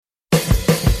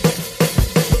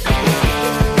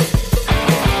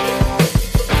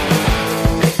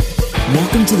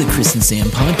to the Chris and Sam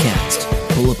podcast.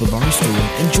 Pull up a bar stool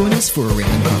and join us for a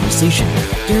random conversation,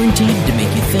 guaranteed to make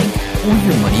you think or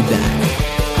your money back.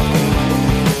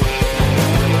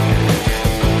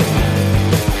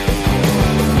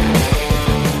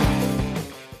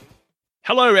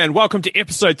 Hello and welcome to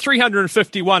episode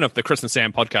 351 of the Chris and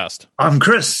Sam podcast. I'm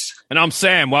Chris. And I'm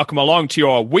Sam. Welcome along to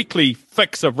your weekly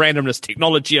fix of randomness,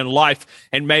 technology, and life,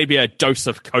 and maybe a dose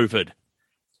of COVID.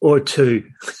 Or two.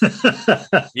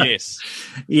 Yes.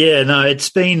 Yeah, no, it's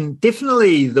been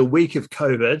definitely the week of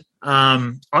COVID.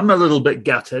 I'm a little bit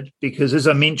gutted because, as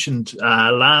I mentioned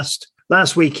last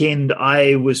weekend,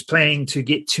 I was planning to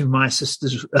get to my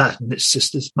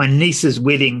my niece's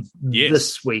wedding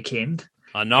this weekend.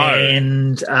 I know.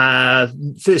 And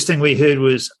first thing we heard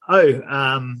was,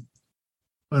 lockdown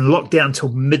till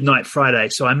midnight Friday.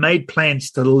 So I made plans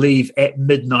to leave at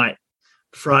midnight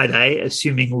Friday,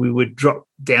 assuming we would drop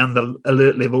down the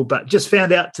alert level, but just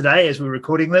found out today as we're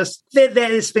recording this that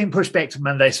has been pushed back to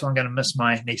Monday, so I'm going to miss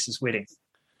my niece's wedding.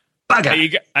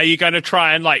 Bugger. Are you going to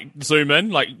try and zoom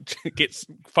in, get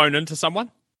phone into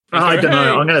someone? I don't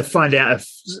know. I'm going to find out if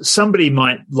somebody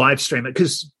might live stream it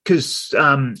because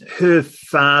her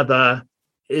father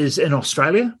is in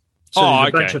Australia. So there's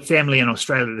a bunch of family in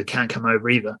Australia that can't come over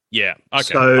either. Yeah. Okay.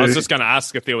 So, I was just going to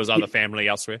ask if there was other family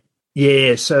elsewhere.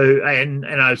 Yeah. So and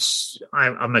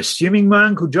I'm assuming my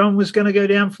Uncle John was going to go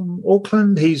down from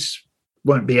Auckland.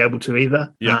 Won't be able to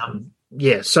either.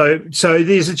 Yeah. So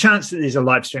there's a chance that there's a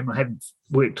live stream. I haven't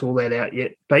worked all that out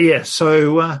yet. But yeah.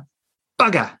 So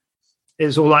bugger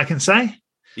is all I can say.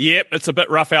 Yep. It's a bit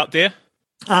rough out there.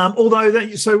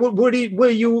 What's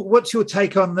your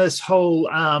take on this whole?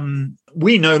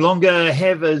 We no longer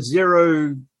have a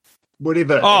zero,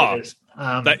 whatever it is.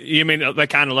 You mean they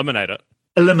can't eliminate it?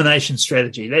 Elimination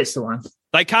strategy. That's the one.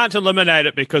 They can't eliminate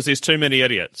it because there's too many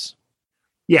idiots.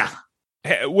 Yeah.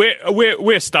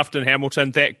 We're stuffed in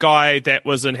Hamilton. That guy that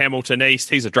was in Hamilton East,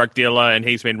 he's a drug dealer and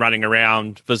he's been running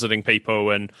around visiting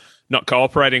people and not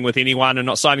cooperating with anyone and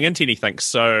not signing into anything.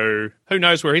 So who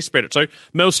knows where he spread it to?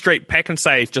 Mill Street Pack and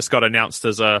Save just got announced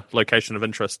as a location of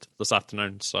interest this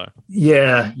afternoon. So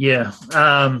yeah.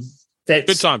 That's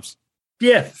good times.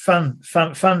 Yeah, fun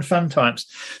times.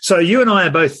 So you and I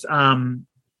are both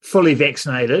fully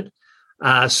vaccinated.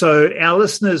 So our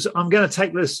listeners, I'm going to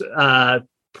take this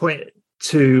point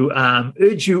to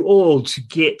urge you all to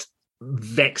get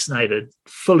vaccinated,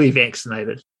 fully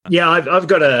vaccinated. Yeah, I've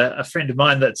got a friend of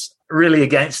mine that's really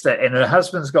against it, and her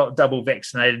husband's got double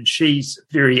vaccinated, and she's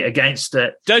very against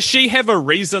it. Does she have a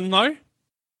reason, though?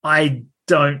 I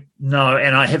don't know,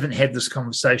 and I haven't had this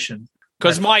conversation.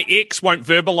 Because my ex won't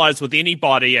verbalize with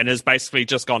anybody and has basically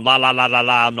just gone, la, la, la, la,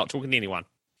 la, I'm not talking to anyone.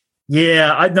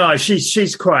 Yeah, I know.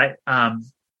 She's quite a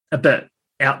bit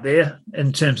out there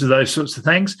in terms of those sorts of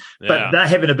things. But they're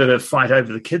having a bit of a fight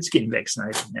over the kids getting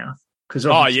vaccinated now. Because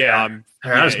her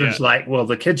husband's like, well,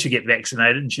 the kids should get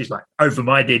vaccinated. And she's like, over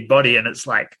my dead body. And it's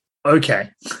like,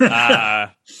 okay.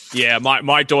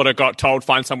 My daughter got told,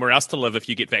 find somewhere else to live if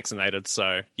you get vaccinated.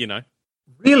 So,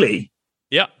 Really?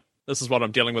 Yeah. This is what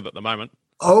I'm dealing with at the moment.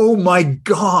 Oh, my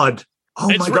God.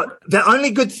 God. The only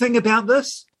good thing about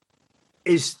this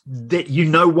is that you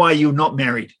know why you're not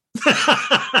married.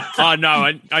 Oh,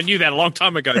 no, I knew that a long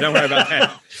time ago. Don't worry about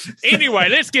that. Anyway,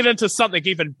 let's get into something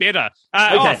even better.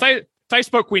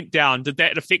 Facebook went down. Did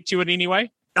that affect you in any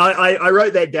way? I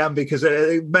wrote that down because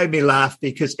it made me laugh,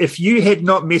 because if you had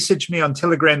not messaged me on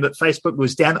Telegram that Facebook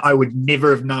was down, I would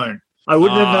never have known. I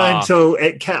wouldn't have known until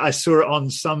I saw it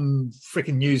on some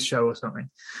freaking news show or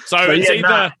something. So it's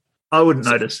either... I wouldn't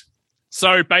notice.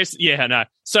 So basically,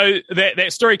 So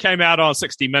that story came out on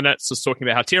 60 Minutes, just talking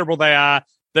about how terrible they are.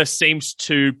 This seems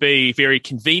to be very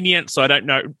convenient. So I don't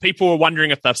know. People were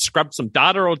wondering if they've scrubbed some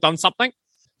data or done something.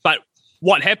 But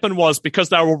what happened was, because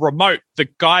they were remote, the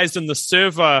guys in the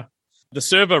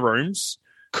server rooms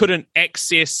couldn't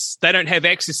access. They don't have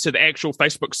access to the actual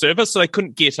Facebook server, so they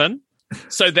couldn't get in.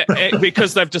 So that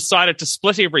because they've decided to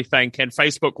split everything and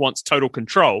Facebook wants total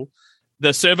control,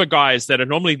 the server guys that are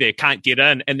normally there can't get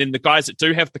in, and then the guys that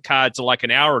do have the cards are like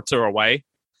an hour or two away.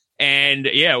 And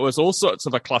it was all sorts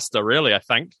of a cluster, really, I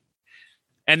think.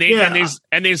 And then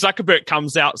and then Zuckerberg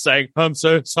comes out saying, "I'm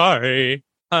so sorry,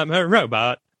 I'm a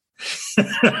robot."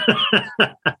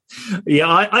 Yeah,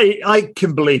 I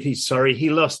can believe he's sorry. He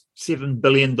lost $7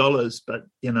 billion, but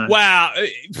wow.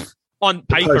 On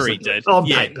paper, he did. On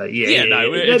paper, yeah.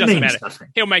 No, it doesn't matter. Nothing.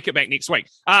 He'll make it back next week.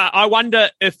 I wonder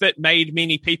if it made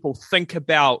many people think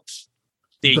about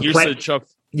their usage of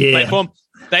the platform.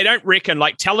 They don't reckon,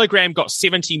 Telegram got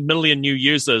 70 million new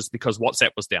users because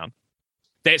WhatsApp was down.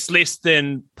 That's less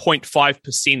than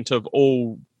 0.5% of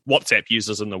all WhatsApp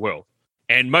users in the world.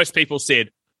 And most people said,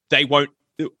 they won't.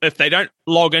 If they don't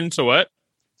log into it,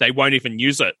 they won't even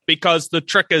use it, because the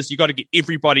trick is you got to get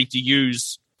everybody to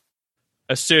use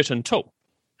a certain tool.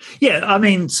 Yeah, I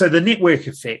mean, so the network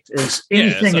effect is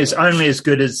anything is only as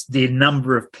good as the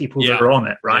number of people that are on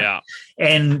it, right? Yeah.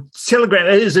 And Telegram,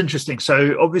 it is interesting.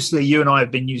 So obviously you and I have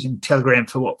been using Telegram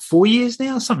for 4 years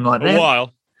now, something like that. A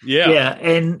while. Yeah. Yeah.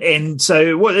 And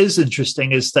so what is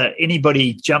interesting is that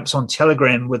anybody jumps on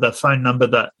Telegram with a phone number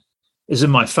that is in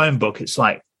my phone book, it's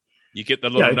like, you get the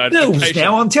little notification. Bill's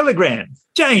now on Telegram.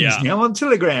 James now on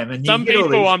Telegram. And some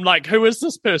people, I'm like, who is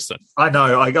this person? I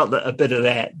know, I got a bit of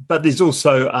that. But there's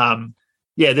also,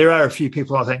 there are a feo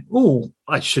people I think, oh,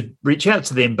 I should reach out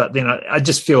to them. But then I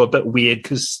just feel a bit weird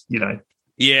because, Telegram.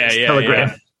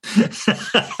 Yeah.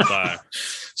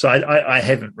 So I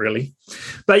haven't really.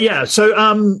 But yeah,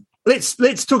 so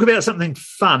let's talk about something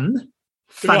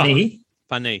funny.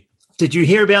 Funny. Did you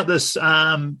hear about this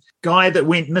guy that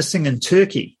went missing in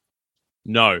Turkey?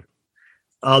 No.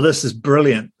 Oh, this is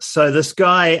brilliant. So this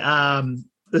guy,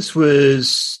 this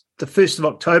was the 1st of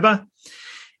October,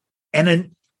 and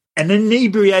an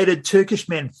inebriated Turkish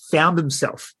man found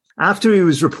himself after he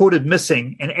was reported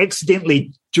missing and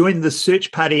accidentally joined the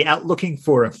search party out looking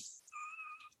for him.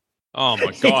 Oh,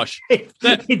 my gosh.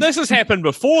 This has happened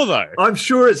before, though. I'm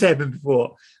sure it's happened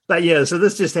before. But yeah, so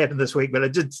this just happened this week, but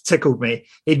it just tickled me.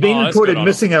 He'd been reported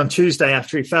missing on Tuesday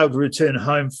after he failed to return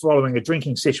home following a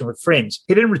drinking session with friends.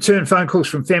 He didn't return phone calls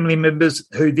from family members,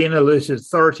 who then alerted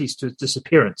authorities to his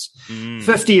disappearance.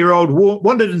 50-year-old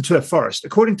wandered into a forest,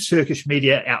 according to Turkish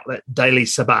media outlet Daily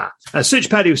Sabah. A search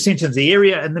party was sent into the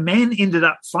area, and the man ended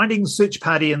up finding the search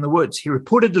party in the woods. He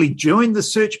reportedly joined the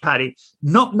search party,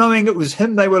 not knowing it was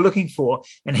him they were looking for,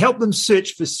 and helped them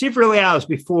search for several hours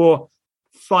before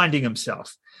finding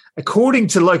himself. According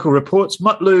to local reports,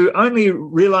 Mutlu only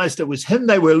realized it was him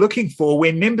they were looking for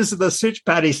when members of the search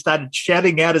party started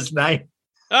shouting out his name.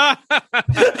 That's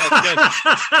good.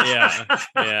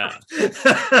 Yeah.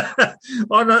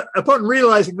 Upon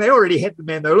realizing they already had the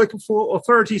man they were looking for,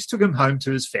 authorities took him home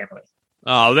to his family.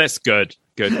 Oh, that's good.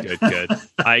 Good.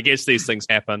 I guess these things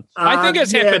happen. I think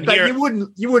it's happened but here.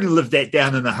 You wouldn't live that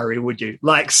down in a hurry, would you?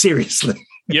 Like, seriously.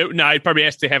 No, he probably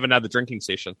has to have another drinking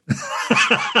session.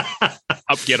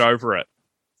 Get over it.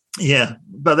 Yeah,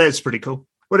 but that's pretty cool.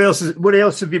 What else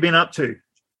have you been up to?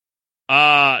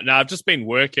 No, I've just been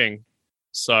working,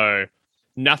 so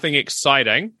nothing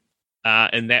exciting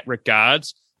in that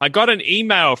regards. I got an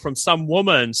email from some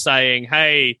woman saying,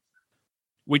 "Hey,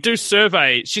 we do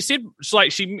surveys." She said,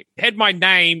 she had my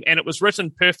name and it was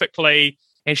written perfectly,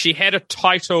 and she had a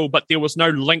title, but there was no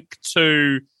link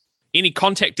to any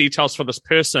contact details for this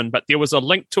person, but there was a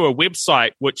link to a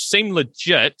website which seemed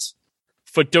legit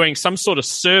for doing some sort of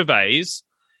surveys,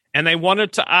 and they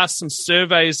wanted to ask some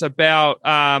surveys about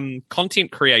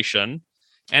content creation,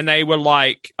 and they were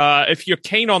like, if you're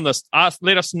keen on this,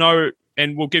 let us know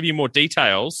and we'll give you more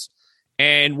details,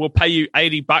 and we'll pay you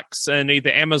 $80 in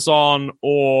either Amazon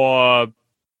or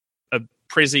a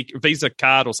Visa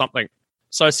card or something.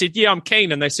 So I said, yeah, I'm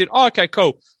keen, and they said, oh, okay,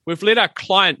 cool. We've let our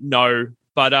client know,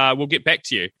 but we'll get back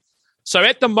to you. So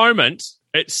at the moment,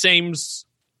 it seems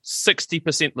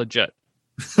 60% legit.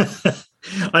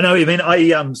 I know what you mean.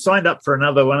 I signed up for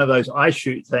another one of those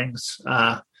iShoot things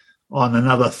on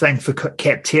another thing for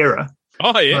Capterra.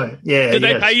 Oh, yeah. So, yeah. Did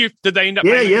they pay you? Did they end up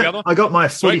paying you together? I got my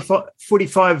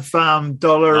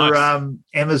 $45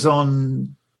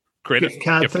 Amazon gift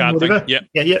card thing, whatever.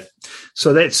 Yeah.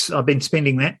 So I've been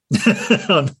spending that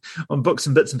on books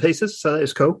and bits and pieces. So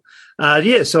that's cool.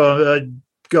 So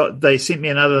they sent me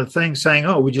another thing saying,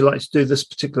 "Oh, would you like to do this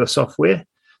particular software,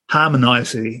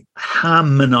 Harmonizely,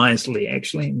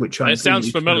 actually?" Which it sounds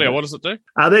familiar. What does it do?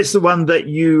 That's the one that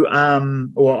you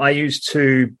or I use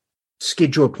to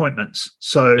schedule appointments.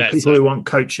 So people who want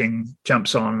coaching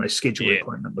jumps on and they schedule an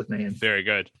appointment with me. And very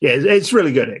good. Yeah, it's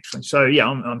really good actually. So yeah,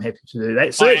 I'm happy to do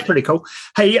that. So that's pretty cool.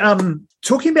 Hey,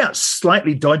 talking about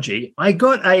slightly dodgy, I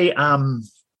got I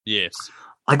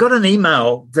got an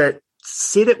email that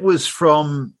said it was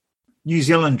from New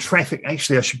Zealand Traffic.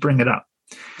 Actually, I should bring it up.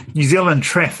 New Zealand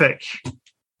Traffic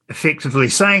effectively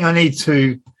saying I need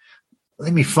to,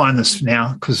 let me find this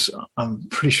now because I'm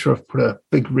pretty sure I've put a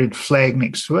big red flag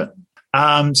next to it.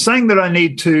 Saying that I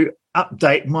need to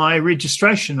update my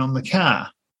registration on the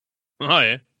car. Oh,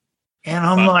 yeah. And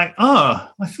I'm like, I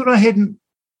thought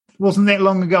wasn't that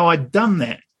long ago I'd done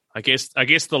that. I guess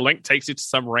the link takes you to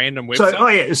some random website. So,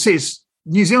 it says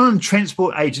New Zealand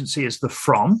Transport Agency is the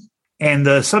from, and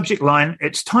the subject line,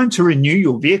 it's time to renew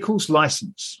your vehicle's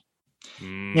license.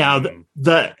 Now,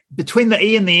 the between the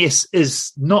E and the S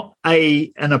is not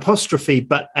an apostrophe,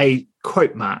 but a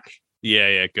quote mark.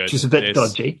 Yeah, good. Which is a bit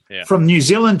dodgy. Yeah. From New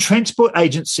Zealand Transport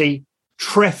Agency,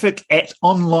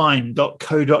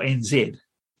 traffic@online.co.nz,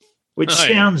 which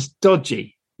sounds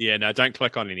dodgy. Yeah, no, don't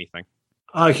click on anything.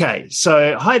 Okay,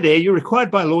 so hi there. You're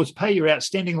required by law to pay your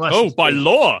outstanding license. Oh, by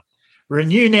law.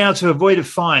 Renew now to avoid a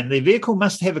fine. The vehicle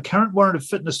must have a current warrant of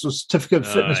fitness or certificate of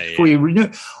fitness before you renew.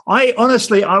 I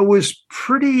was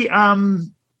pretty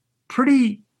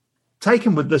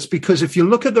taken with this, because if you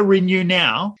look at the renew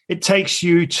now, it takes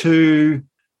you to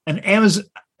an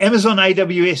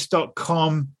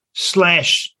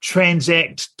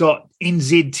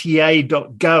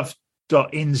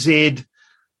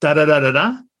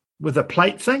amazon.transact.nzta.gov.nz with a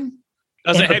plate thing.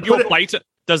 Does it have your plate? It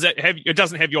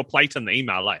doesn't have your plate in the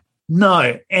email, like?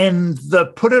 No, and the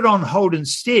put it on hold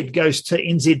instead goes to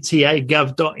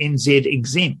nzta.gov.nz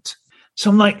exempt. So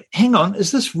I'm like, hang on,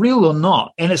 is this real or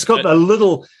not? And it's got the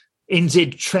little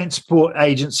NZ Transport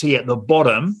Agency at the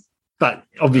bottom, but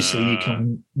obviously you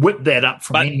can whip that up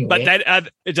from anywhere. But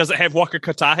does it have Waka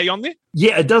Kotahi on there?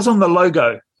 Yeah, it does on the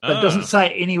logo, but it doesn't say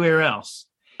it anywhere else.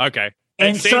 Okay.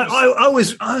 And so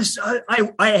I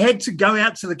had to go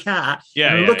out to the car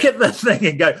and look at the thing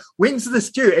and go, when's this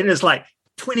due? And it's like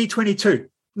 2022.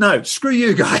 No, screw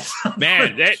you guys.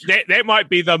 Man, that might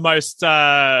be the most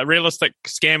realistic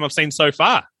scam I've seen so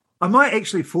far. I might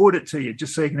actually forward it to you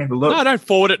just so you can have a look. No, don't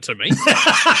forward it to me.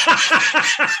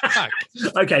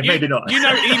 Okay, maybe not.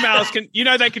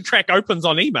 Emails they can track opens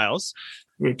on emails.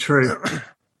 Yeah, true. I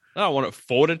don't want it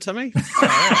forwarded to me.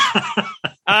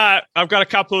 I've got a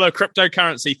couple of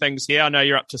cryptocurrency things here. I know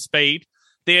you're up to speed.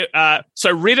 So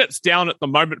Reddit's down at the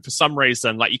moment for some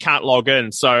reason. Like, you can't log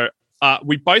in. So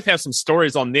we both have some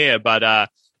stories on there, but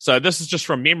so this is just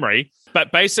from memory.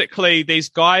 But basically, these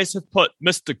guys have put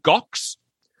Mr. Gox,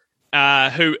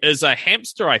 who is a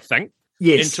hamster, I think,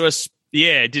 into a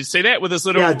did you see that with his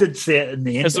little? Yeah, I did see it in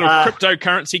the end. His little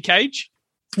cryptocurrency cage.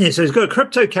 Yeah, so he's got a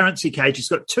cryptocurrency cage. He's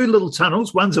got two little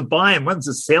tunnels. One's a buy and one's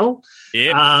a sell.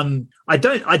 Yeah. I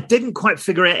didn't quite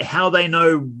figure out how they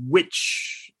know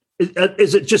which.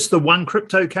 Is it just the one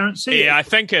cryptocurrency? Yeah, I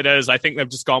think it is. I think they've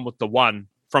just gone with the one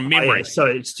from memory. Oh, yeah. So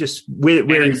it's just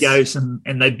where he goes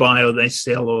and they buy or they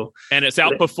sell, and it's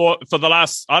out for the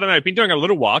last, I don't know, been doing a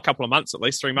little while, a couple of months, at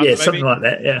least 3 months. Yeah, maybe. Something like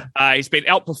that. Yeah. He's been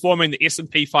outperforming the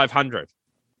S&P 500.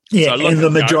 Yeah, so and the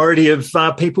majority of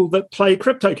people that play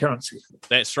cryptocurrency.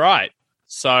 That's right.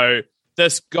 So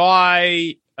this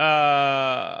guy,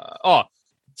 so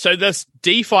this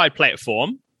DeFi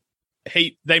platform,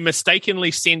 they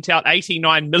mistakenly sent out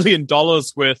 $89 million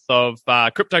worth of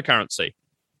cryptocurrency.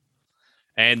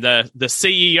 And the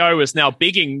CEO is now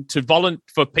begging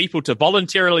for people to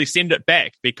voluntarily send it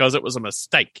back because it was a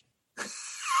mistake.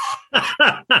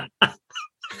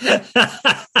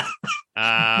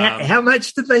 How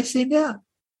much did they send out?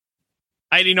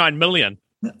 89 million.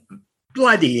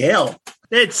 Bloody hell.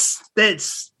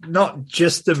 That's not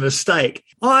just a mistake.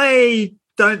 I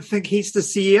don't think he's the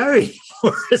CEO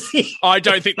anymore, is he? I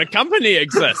don't think the company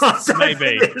exists,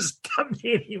 maybe. There's a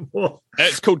company anymore.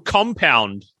 It's called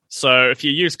Compound. So if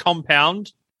you use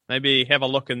Compound, maybe have a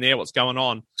look in there, what's going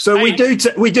on. So we do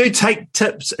take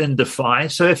tips in DeFi.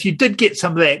 So if you did get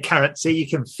some of that currency, you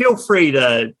can feel free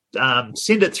to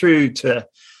send it through to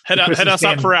hit us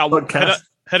up for our podcast.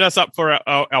 Hit us up for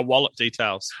our wallet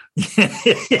details.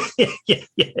 yeah,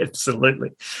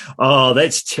 absolutely. Oh,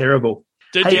 that's terrible.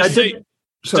 Did you see?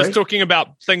 Just talking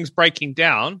about things breaking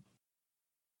down.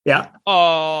 Yeah.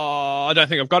 Oh, I don't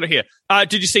think I've got it here.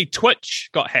 Did you see Twitch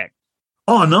got hacked?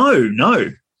 Oh,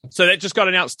 no. So that just got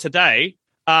announced today.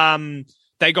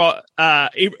 They got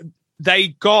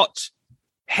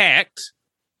hacked,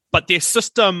 but their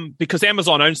system, because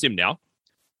Amazon owns them now,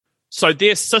 so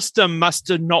their system must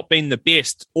have not been the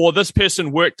best, or this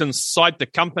person worked inside the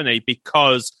company,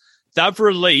 because they've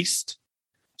released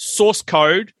source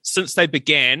code since they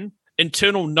began,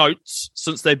 internal notes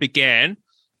since they began,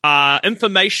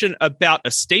 information about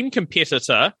a Steam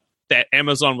competitor that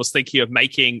Amazon was thinking of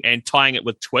making and tying it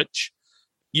with Twitch,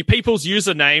 people's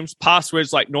usernames,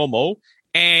 passwords like normal,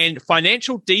 and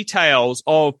financial details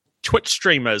of Twitch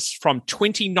streamers from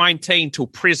 2019 till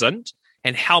present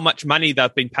and how much money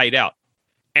they've been paid out.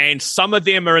 And some of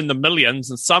them are in the millions,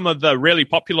 and some of the really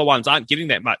popular ones aren't getting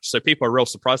that much. So people are real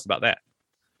surprised about that.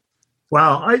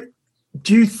 Wow.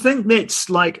 Do you think that's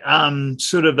like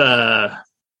sort of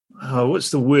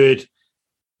what's the word?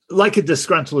 Like a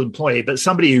disgruntled employee, but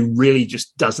somebody who really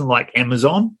just doesn't like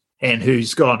Amazon and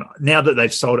who's gone, now that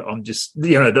they've sold it on, just,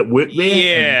 that work there?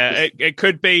 Yeah, it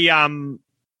could be a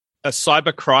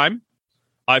cyber crime.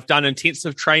 I've done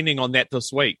intensive training on that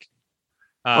this week.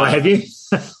 Have you?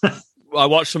 I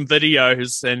watched some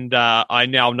videos, and I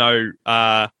now know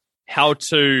how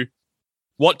to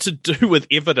what to do with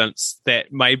evidence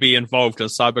that may be involved in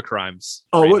cybercrimes.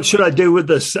 Oh, what should I do with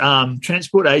this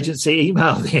transport agency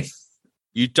email then?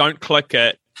 You don't click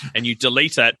it and you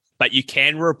delete it, but you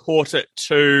can report it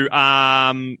to,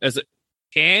 is it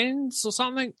CANS or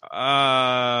something?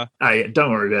 Oh, yeah, don't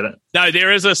worry about it. No,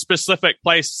 there is a specific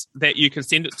place that you can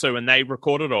send it to, and they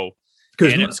record it all.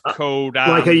 And it's called...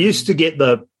 like I used to get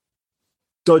the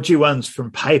dodgy ones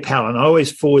from PayPal, and I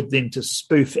always forward them to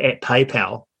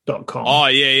spoof@paypal.com. Oh,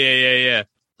 yeah.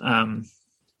 And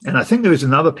I think there was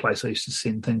another place I used to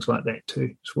send things like that to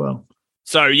as well.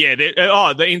 So, yeah, the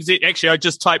NZ... Actually, I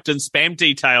just typed in spam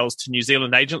details to New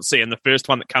Zealand agency, and the first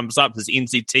one that comes up is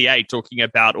NZTA talking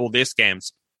about all their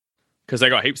scams because they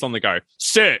got heaps on the go.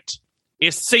 CERT,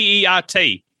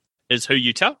 SCERT, is who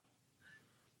you tell.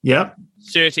 Yep.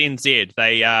 CERT NZ,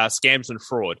 they scams and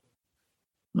fraud.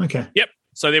 Okay. Yep.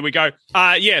 So there we go.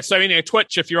 So anyway,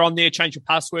 Twitch, if you're on there, change your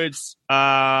passwords.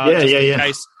 In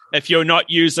case. If you're not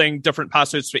using different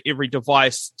passwords for every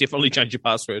device, definitely change your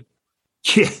password.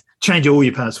 Yeah, change all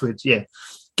your passwords. Yeah,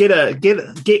 get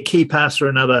KeePass or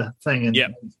another thing and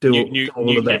do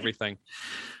all of that. Everything.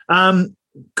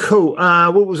 Cool.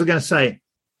 What was I going to say?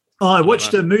 Oh, I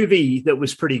watched a movie that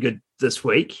was pretty good this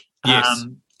week. Yes.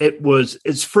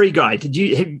 It's Free Guy. Have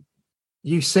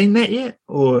you seen that yet?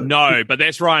 Or no? But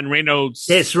that's Ryan Reynolds.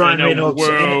 Yes, Ryan Reynolds.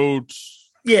 World.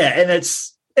 And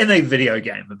it's in a video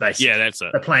game, basically. Yeah, that's it.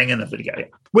 They're playing in a video game,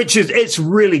 it's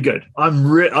really good. I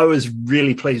was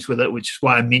really pleased with it, which is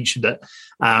why I mentioned it.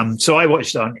 So I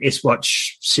watched it on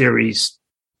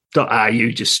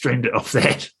swatchseries.ru, just streamed it off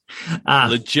that.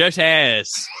 Legit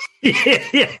ass.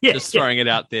 Yeah. Just throwing it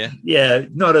out there. Yeah,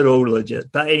 not at all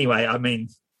legit. But anyway, I mean,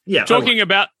 yeah. Talking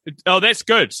about, that's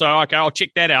good. So, okay, I'll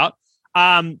check that out.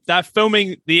 They're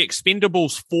filming The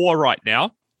Expendables 4 right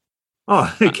now.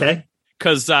 Oh, okay.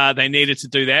 Because they needed to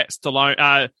do that.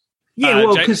 Stallone.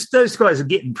 Because those guys are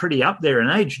getting pretty up there in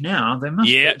age now. They must.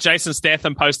 Yeah, Jason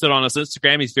Statham posted on his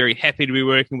Instagram. He's very happy to be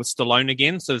working with Stallone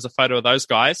again. So there's a photo of those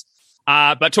guys.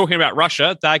 But talking about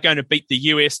Russia, they're going to beat the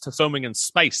US to filming in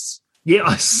space. Yeah,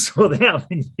 I saw that on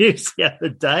the news the other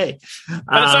day.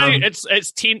 But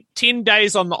it's 10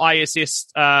 days on the ISS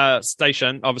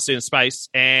station, obviously in space,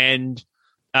 and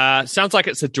sounds like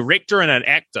it's a director and an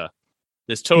actor.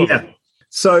 There's two of them.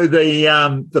 So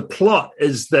the plot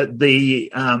is that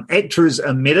the actor is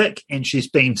a medic, and she's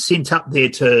been sent up there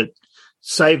to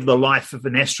save the life of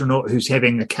an astronaut who's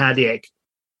having a cardiac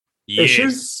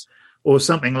issue or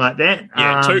something like that.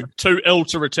 Yeah, too ill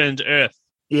to return to Earth.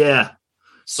 Yeah.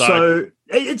 So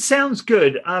it sounds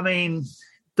good. I mean,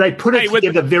 they put it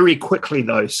together very quickly,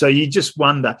 though, so you just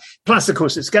wonder. Plus, of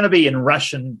course, it's going to be in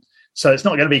Russian, so it's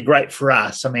not going to be great for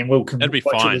us. I mean, It'd be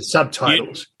watch fine. it with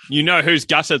subtitles. You know who's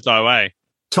gutted, though, eh?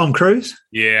 Tom Cruise?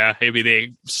 Yeah, he'll be there.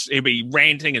 He'll be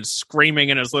ranting and screaming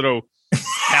in his little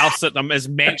house at his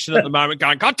mansion at the moment,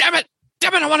 going, God damn it,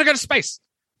 I want to go to space.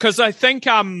 Because I think...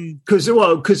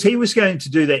 Because he was going to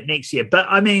do that next year. But,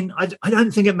 I mean, I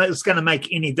don't think it's going to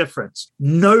make any difference.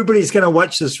 Nobody's going to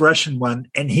watch this Russian one,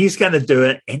 and he's going to do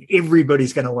it, and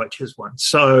everybody's going to watch his one.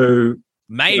 So...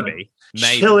 Maybe.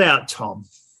 Chill out, Tom.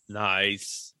 No,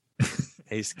 he's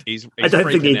I don't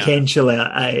think he can chill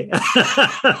out, eh?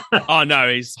 Oh,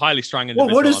 no, he's highly strung.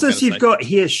 What is this you've got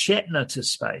here, Shatner to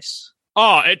space?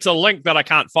 Oh, it's a link that I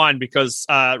can't find because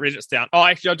Reddit's down. Oh,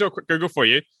 actually, I'll do a quick Google for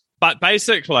you. But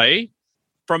basically,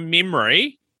 from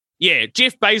memory,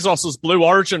 Jeff Bezos' Blue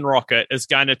Origin rocket is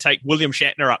going to take William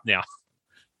Shatner up now.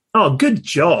 Oh, good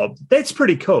job. That's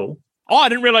pretty cool. Oh, I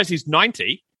didn't realize he's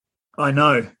 90. I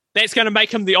know. That's going to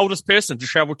make him the oldest person to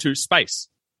travel to space.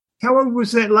 How old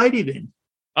was that lady then?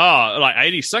 Oh, like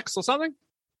 86 or something.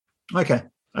 Okay.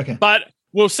 But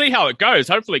we'll see how it goes.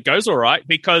 Hopefully it goes all right,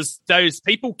 because those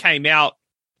people came out,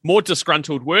 more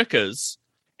disgruntled workers,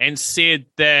 and said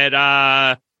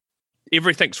that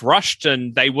everything's rushed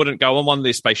and they wouldn't go on one of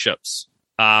their spaceships.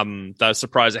 They're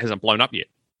surprised it hasn't blown up yet.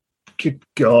 Good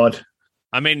God.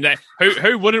 I mean,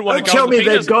 who wouldn't want to go tell on me the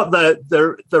they've got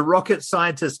the rocket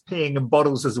scientists peeing in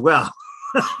bottles as well.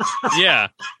 Yeah,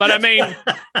 but I mean...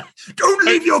 Don't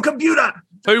leave your computer!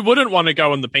 Who wouldn't want to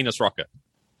go on the penis rocket?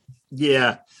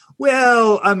 Yeah.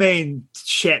 Well, I mean,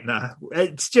 Shatner.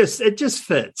 It just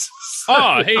fits.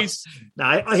 Oh,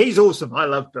 he's awesome. I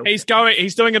love Bill. He's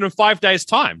doing it in 5 days'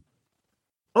 time.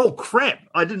 Oh crap!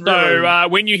 I didn't realize. So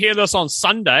when you hear this on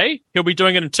Sunday, he'll be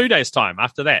doing it in 2 days' time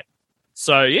after that.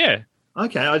 So yeah.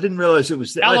 Okay, I didn't realize it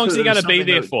was. How long is he going to be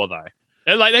there for, though?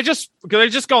 Like they just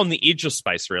go on the edge of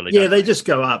space, really. Yeah, they just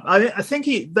go up. I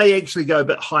think they actually go a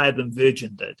bit higher than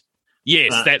Virgin did.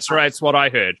 Yes, that's right. That's what I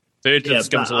heard. Third that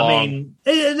skims along. I mean,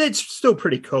 it's still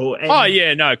pretty cool. And, oh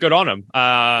yeah, no, good on him.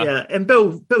 And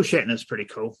Bill Shatner's pretty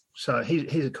cool. So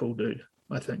he's a cool dude,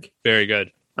 I think. Very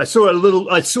good. I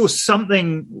saw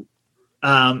something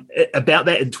about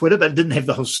that in Twitter, but it didn't have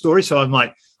the whole story. So I'm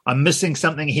like, I'm missing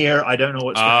something here. I don't know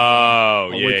what's going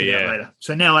on. Oh, yeah. Later.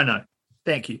 So now I know.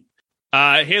 Thank you.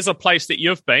 Here's a place that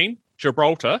you've been,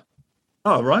 Gibraltar.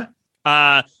 Oh, right.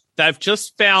 They've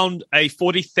just found a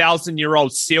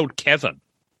 40,000-year-old sealed cavern.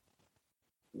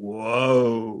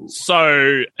 Whoa.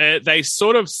 So they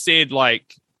sort of said,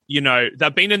 like,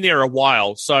 they've been in there a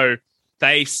while. So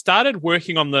they started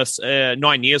working on this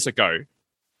 9 years ago.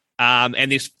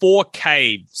 And there's 4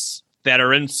 caves that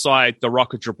are inside the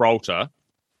Rock of Gibraltar.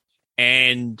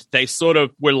 And they sort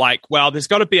of were like, well, there's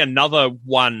got to be another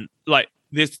one. Like,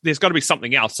 there's got to be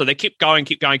something else. So they kept going.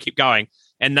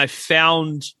 And they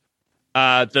found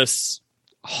this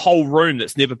whole room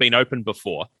that's never been opened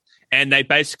before. And they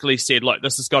basically said, look,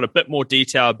 this has got a bit more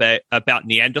detail about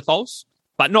Neanderthals,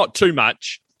 but not too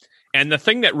much. And the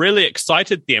thing that really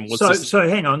excited them was... So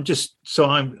hang on, just so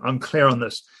I'm clear on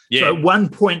this. Yeah. So at one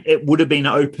point, it would have been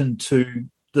open to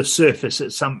the surface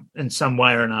in some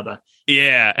way or another.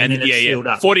 Yeah, and then sealed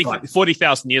up.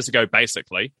 40,000 years ago,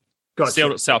 basically, Gotcha.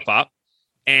 Sealed itself up.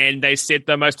 And they said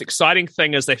the most exciting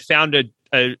thing is they found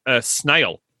a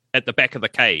snail at the back of the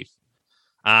cave.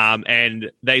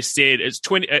 And they said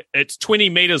it's 20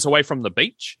 meters away from the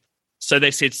beach. So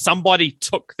they said somebody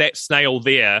took that snail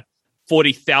there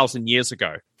 40,000 years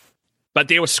ago. But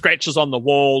there were scratches on the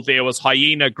wall. There was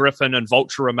hyena, griffin, and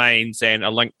vulture remains and a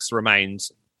lynx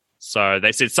remains. So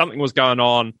they said something was going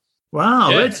on.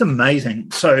 Wow, That's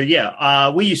amazing. So,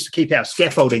 we used to keep our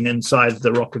scaffolding inside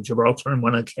the Rock of Gibraltar in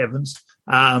one of the caverns.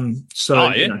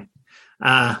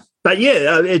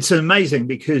 It's amazing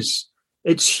because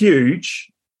it's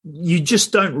huge. You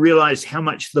just don't realize how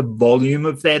much the volume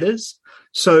of that is.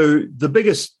 So the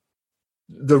biggest,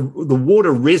 the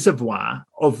water reservoir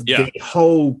of the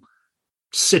whole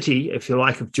city, if you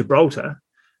like, of Gibraltar,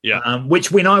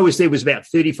 which when I was there was about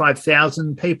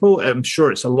 35,000 people. I'm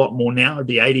sure it's a lot more now. It'd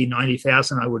be 80,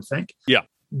 90,000, I would think. Yeah.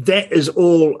 That is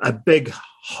all a big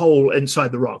hole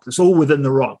inside the rock. It's all within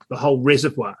the rock, the whole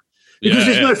reservoir. Because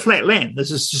there's no flat land. This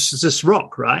is just this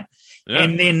rock, right? Yeah.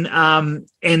 And then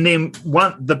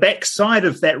the back side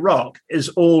of that rock is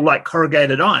all like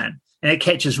corrugated iron, and it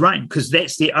catches rain because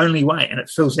that's the only way, and it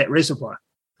fills that reservoir.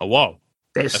 Oh, wow.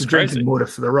 That's the drinking crazy. Water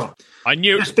for the rock. I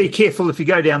knew. Just be careful if you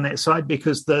go down that side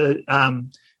because the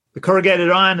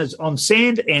corrugated iron is on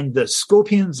sand, and the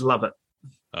scorpions love it.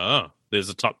 Oh, there's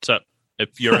a top tip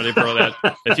if you're ever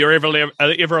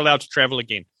allowed to travel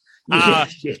again. Yeah,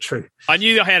 true. I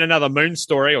knew I had another moon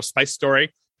story or space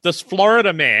story. This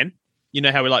Florida man, you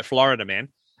know how we like Florida man.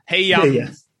 He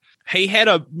had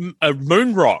a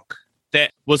moon rock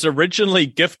that was originally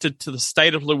gifted to the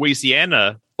state of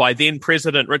Louisiana by then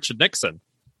President Richard Nixon.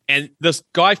 And this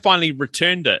guy finally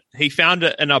returned it. He found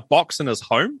it in a box in his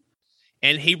home.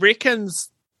 And he reckons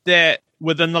that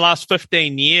within the last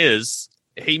 15 years,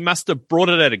 he must have brought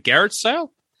it at a garage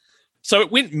sale. So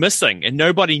it went missing and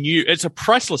nobody knew. It's a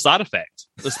priceless artifact,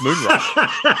 this moon rock.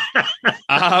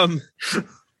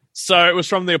 So it was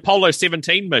from the Apollo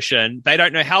 17 mission. They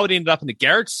don't know how it ended up in a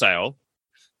garage sale.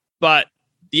 But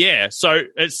yeah, so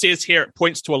it says here it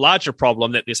points to a larger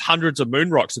problem that there's hundreds of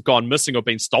moon rocks have gone missing or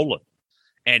been stolen.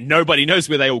 And nobody knows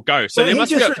where they all go. So he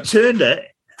just returned it.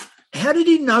 How did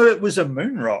he know it was a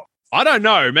moon rock? I don't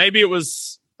know. Maybe it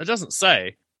doesn't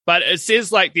say. But it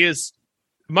says like there's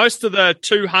most of the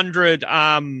 200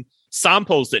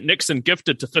 samples that Nixon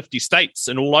gifted to 50 states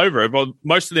and all over,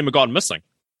 most of them have gone missing.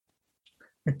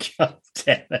 God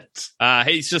damn it.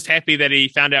 He's just happy that he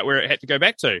found out where it had to go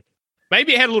back to.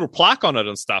 Maybe it had a little plaque on it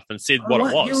and stuff and said what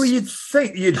it was. Well,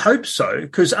 you'd hope so,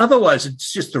 because otherwise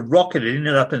it's just a rock that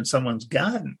ended up in someone's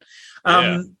garden.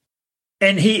 And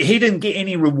he didn't get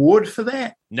any reward for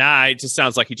that? Nah, it just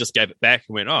sounds like he just gave it back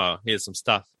and went, oh, here's some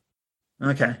stuff.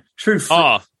 Okay. True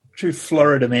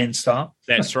Florida man style.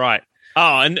 That's right.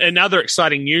 Oh, and another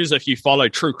exciting news, if you follow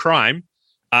true crime,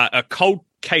 a cold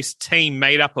case team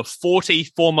made up of 40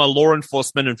 former law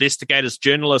enforcement investigators,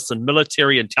 journalists, and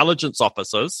military intelligence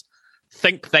officers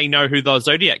think they know who the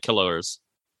Zodiac killer is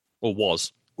or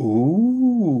was.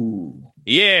 Ooh.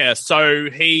 Yeah, so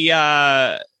they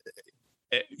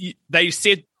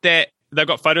said that they've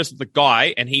got photos of the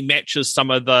guy and he matches some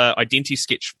of the identity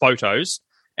sketch photos,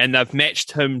 and they've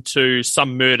matched him to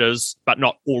some murders, but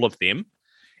not all of them.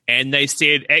 And they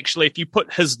said, actually, if you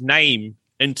put his name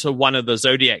into one of the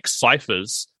Zodiac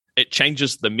ciphers, it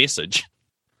changes the message.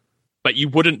 But you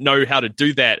wouldn't know how to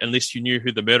do that unless you knew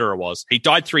who the murderer was. He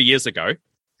died 3 years ago.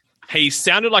 he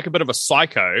sounded like a bit of a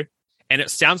psycho, and it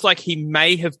sounds like he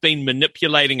may have been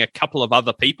manipulating a couple of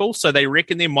other people. So they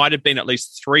reckon there might have been at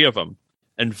least 3 of them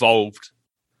involved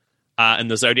in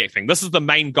the Zodiac thing. This is the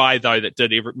main guy, though, that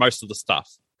did most of the stuff.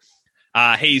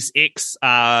 He's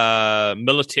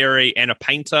ex-military and a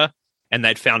painter, and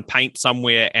they'd found paint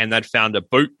somewhere, and they'd found a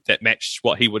boot that matched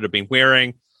what he would have been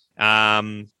wearing.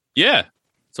 Yeah,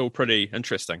 it's all pretty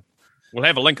interesting. We'll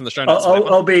have a link in the show notes.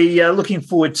 I'll be looking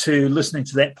forward to listening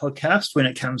to that podcast when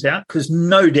it comes out, because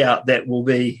no doubt that will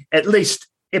be at least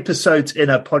episodes in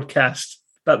a podcast,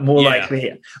 but more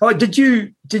likely. Oh, did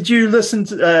you listen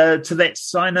to that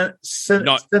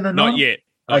Synanon? Not yet.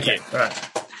 Okay, all right.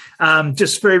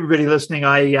 Just for everybody listening,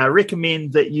 I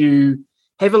recommend that you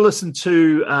have a listen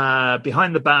to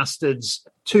Behind the Bastards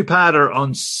 2-parter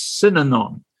on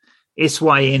Synanon,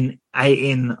 Synanon.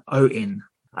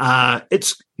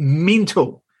 It's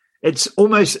mental. It's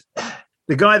almost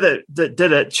the guy that did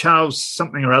it, Charles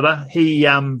something or other. He's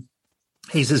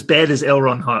as bad as L.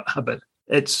 Ron Hubbard.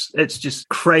 It's just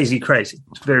crazy. It's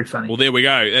very funny. Well, there we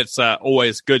go. It's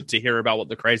always good to hear about what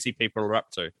the crazy people are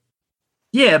up to.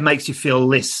 Yeah, it makes you feel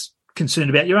less concerned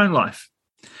about your own life.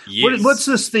 Yes. What's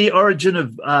this? The origin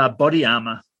of body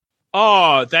armor?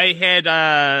 Oh, they had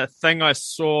a thing I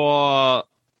saw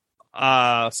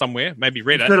somewhere, maybe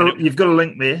Reddit. You've got a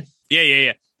link there.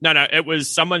 Yeah. No, it was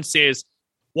someone says,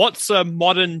 what's a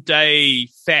modern day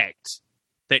fact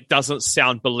that doesn't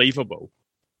sound believable?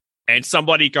 And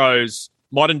somebody goes,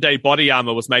 modern day body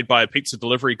armor was made by a pizza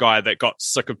delivery guy that got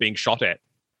sick of being shot at.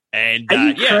 And are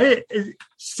you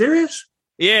serious?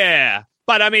 Yeah.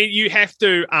 But I mean, you have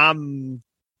to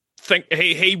think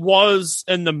he was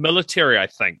in the military, I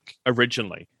think,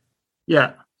 originally.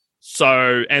 Yeah.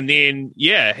 So, and then,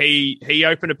 he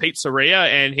opened a pizzeria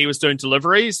and he was doing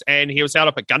deliveries and he was held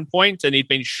up at gunpoint and he'd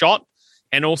been shot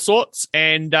and all sorts.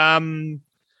 And he only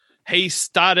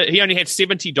had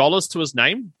 $70 to his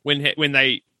name when his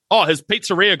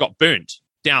pizzeria got burnt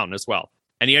down as well.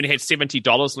 And he only had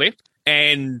 $70 left.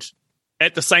 And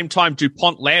at the same time,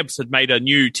 DuPont Labs had made a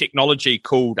new technology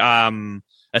called a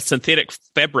synthetic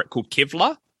fabric called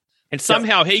Kevlar. And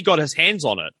somehow he got his hands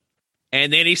on it.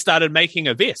 And then he started making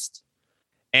a vest.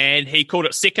 And he called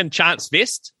it Second Chance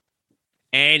Vest.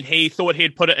 And he thought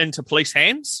he'd put it into police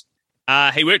hands.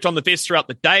 He worked on the vest throughout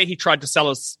the day. He tried to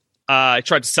sell it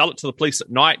to the police at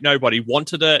night. Nobody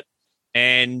wanted it.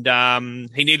 And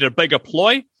he needed a bigger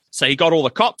ploy. So he got all the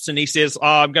cops and he says,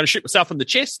 I'm going to shoot myself in the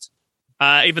chest.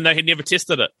 Even though he'd never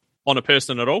tested it on a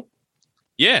person at all.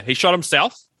 Yeah, he shot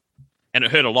himself. And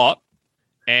it hurt a lot.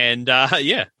 And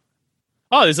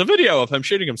Oh, there's a video of him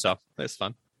shooting himself. That's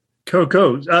fun.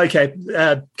 Cool. Okay,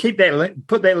 keep that link.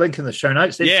 Put that link in the show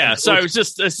notes. So it's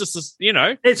just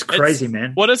it's crazy,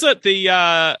 man. What is it?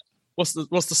 The what's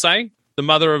the saying? The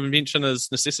mother of invention is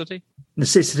necessity.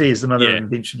 Necessity is the mother of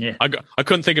invention. Yeah, I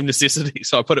couldn't think of necessity,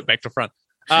 so I put it back to front.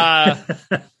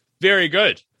 Very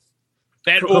good.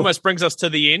 That almost brings us to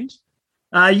the end.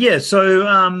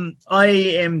 So I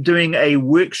am doing a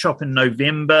workshop in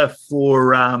November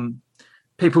for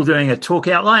people doing a talk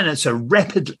outline. It's a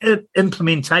rapid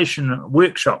implementation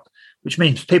workshop, which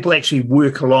means people actually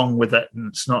work along with it, and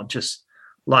it's not just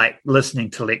like listening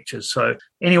to lectures. So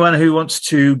anyone who wants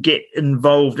to get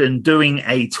involved in doing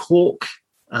a talk,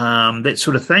 that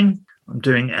sort of thing, I'm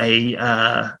doing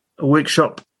a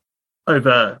workshop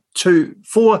over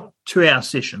 4 2-hour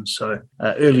sessions, so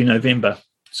early November.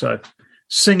 So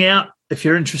sing out if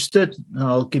you're interested.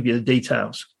 I'll give you the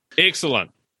details.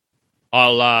 Excellent.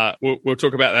 We'll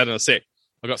talk about that in a sec.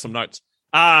 I've got some notes.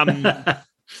 Not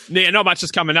much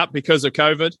is coming up because of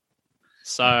COVID.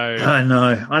 So I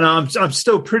know. I'm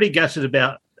still pretty gutted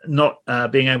about not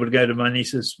being able to go to my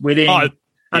niece's wedding.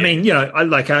 I mean,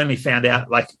 I only found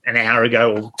out like an hour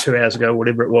ago or 2 hours ago,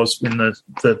 whatever it was, when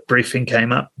the briefing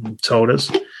came up and told us.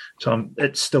 So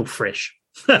it's still fresh.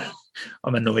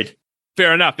 I'm annoyed.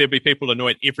 Fair enough. There'll be people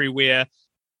annoyed everywhere.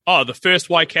 Oh, the first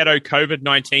Waikato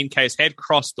COVID-19 case had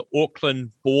crossed the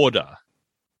Auckland border,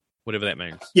 whatever that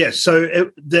means. Yeah,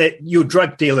 so your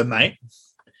drug dealer, mate,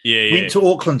 went to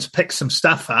Auckland to pick some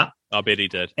stuff up. I bet he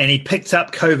did. And he picked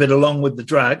up COVID along with the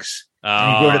drugs,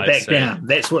 and he brought it back down.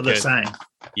 That's what they're saying.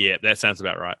 Yeah, that sounds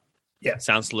about right. Yeah.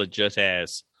 Sounds legit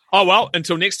as. Oh, well,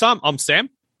 until next time, I'm Sam.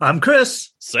 I'm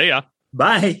Chris. See ya.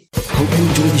 Bye. Hope you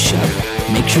enjoy the show.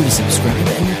 Make sure to subscribe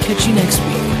and we'll catch you next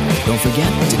week. Don't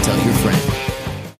forget to tell your friend.